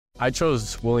I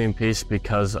chose William Peace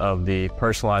because of the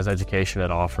personalized education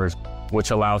it offers, which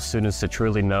allows students to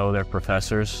truly know their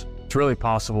professors. It's really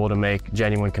possible to make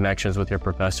genuine connections with your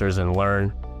professors and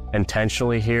learn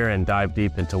intentionally here and dive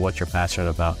deep into what you're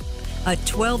passionate about. A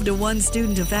 12-to-1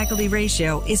 student-to-faculty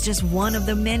ratio is just one of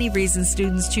the many reasons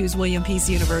students choose William Peace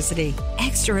University.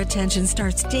 Extra attention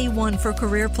starts day one for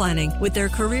career planning with their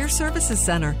Career Services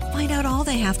Center. Find out all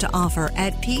they have to offer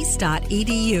at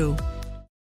peace.edu.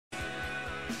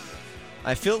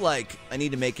 I feel like I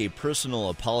need to make a personal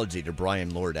apology to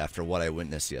Bryan Lord after what I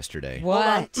witnessed yesterday.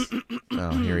 What? Oh,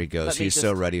 here he goes. He's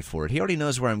so ready for it. He already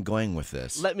knows where I'm going with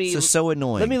this. This is so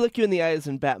annoying. Let me look you in the eyes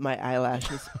and bat my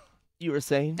eyelashes. You were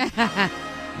saying?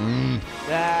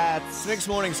 That's... Next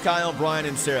morning's Kyle, Bryan,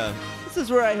 and Sarah. This is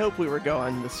where I hope we were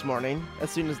going this morning, as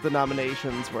soon as the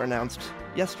nominations were announced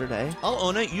yesterday. I'll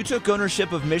own it. You took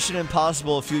ownership of Mission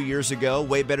Impossible a few years ago.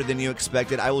 Way better than you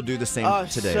expected. I will do the same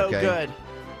today, so okay? Good.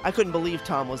 I couldn't believe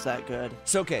Tom was that good.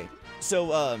 So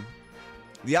the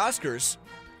Oscars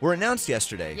were announced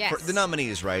yesterday. Yes. For the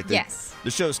nominees, right? Yes. The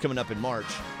show's coming up in March.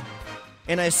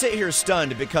 And I sit here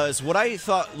stunned because what I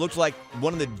thought looked like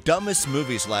one of the dumbest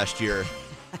movies last year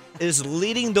is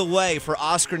leading the way for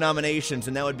Oscar nominations,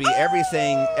 and that would be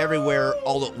Everything, Everywhere,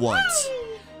 All at Once.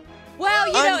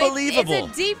 Well, Unbelievable.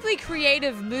 it's a deeply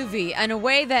creative movie in a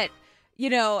way that,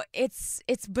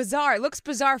 it's bizarre. It looks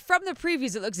bizarre. From the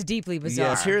previews, it looks deeply bizarre.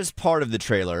 Yes, here's part of the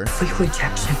trailer. Every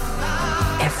rejection,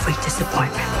 every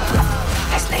disappointment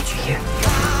has led you here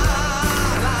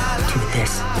to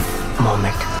this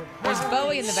moment. There's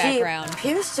Bowie in the She background.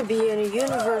 appears to be in a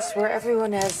universe where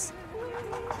everyone has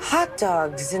hot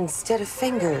dogs instead of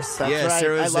fingers. That's yes, right.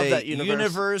 there was I love a that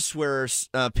universe. where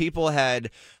people had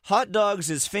hot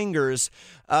dogs as fingers.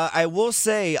 I will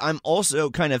say I'm also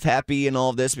kind of happy in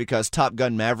all of this because Top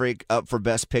Gun Maverick up for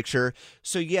Best Picture.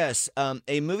 So yes,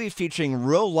 a movie featuring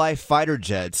real-life fighter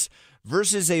jets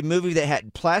versus a movie that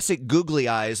had plastic googly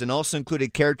eyes and also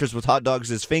included characters with hot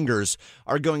dogs as fingers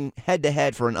are going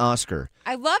head-to-head for an Oscar.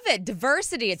 I love it.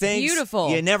 Diversity. It's Thanks. beautiful.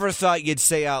 You never thought you'd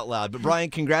say out loud. But, Bryan,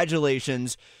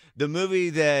 congratulations. The movie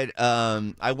that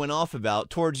I went off about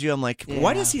towards you, I'm like,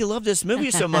 why does he love this movie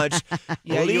so much?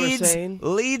 Yeah, you were saying.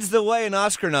 Leads the way in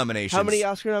Oscar nominations. How many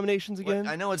Oscar nominations again?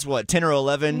 I know it's 10 or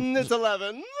 11? It's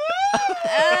 11.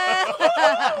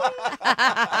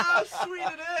 How sweet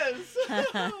it is.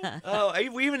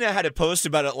 We even had a post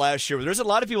about it last year. There's a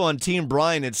lot of people on Team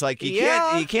Bryan. It's like you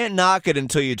can't knock it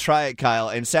until you try it, Kyle.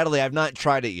 And sadly, I've not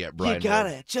tried it yet, Bryan. You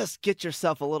gotta just get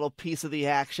yourself a little piece of the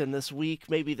action this week,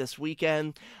 maybe this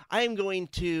weekend. I am going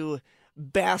to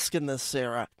bask in this,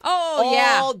 Sarah.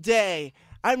 All day.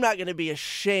 I'm not going to be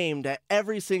ashamed at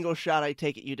every single shot I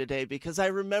take at you today because I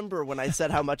remember when I said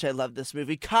how much I love this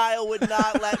movie. Kyle would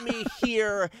not let me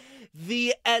hear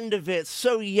the end of it.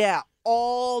 So, yeah,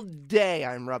 all day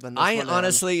I'm rubbing this I one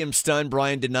honestly am stunned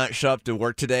Bryan did not show up to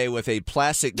work today with a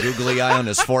plastic googly eye on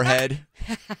his forehead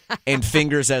and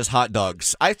fingers as hot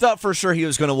dogs. I thought for sure he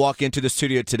was going to walk into the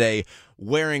studio today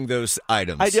wearing those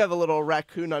items. I do have a little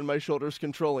raccoon on my shoulders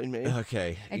controlling me.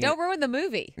 Okay. And don't ruin the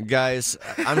movie. Guys,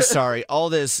 I'm sorry. All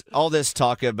this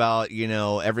talk about,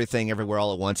 everything, everywhere,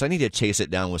 all at once. I need to chase it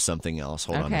down with something else.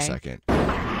 Hold on a second. Okay.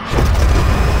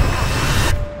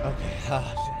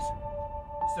 Oh,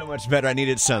 shit. So much better. I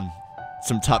needed some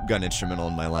Top Gun instrumental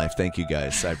in my life. Thank you,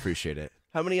 guys. I appreciate it.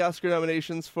 How many Oscar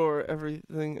nominations for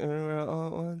Everything Everywhere All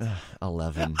at Once?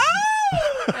 11.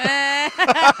 I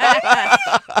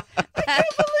can't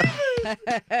believe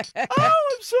it. I'm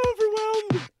so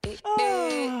overwhelmed.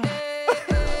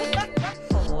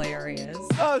 Hilarious.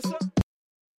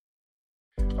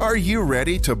 Are you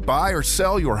ready to buy or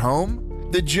sell your home?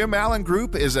 The Jim Allen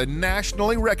Group is a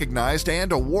nationally recognized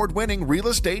and award-winning real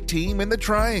estate team in the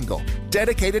Triangle,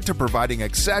 dedicated to providing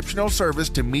exceptional service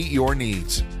to meet your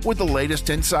needs. With the latest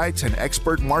insights and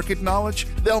expert market knowledge,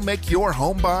 they'll make your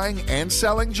home buying and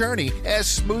selling journey as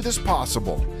smooth as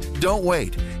possible. Don't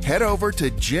wait. Head over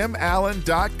to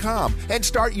jimallen.com and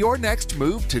start your next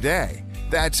move today.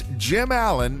 That's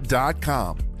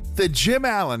jimallen.com. The Jim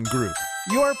Allen Group,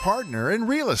 your partner in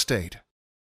real estate.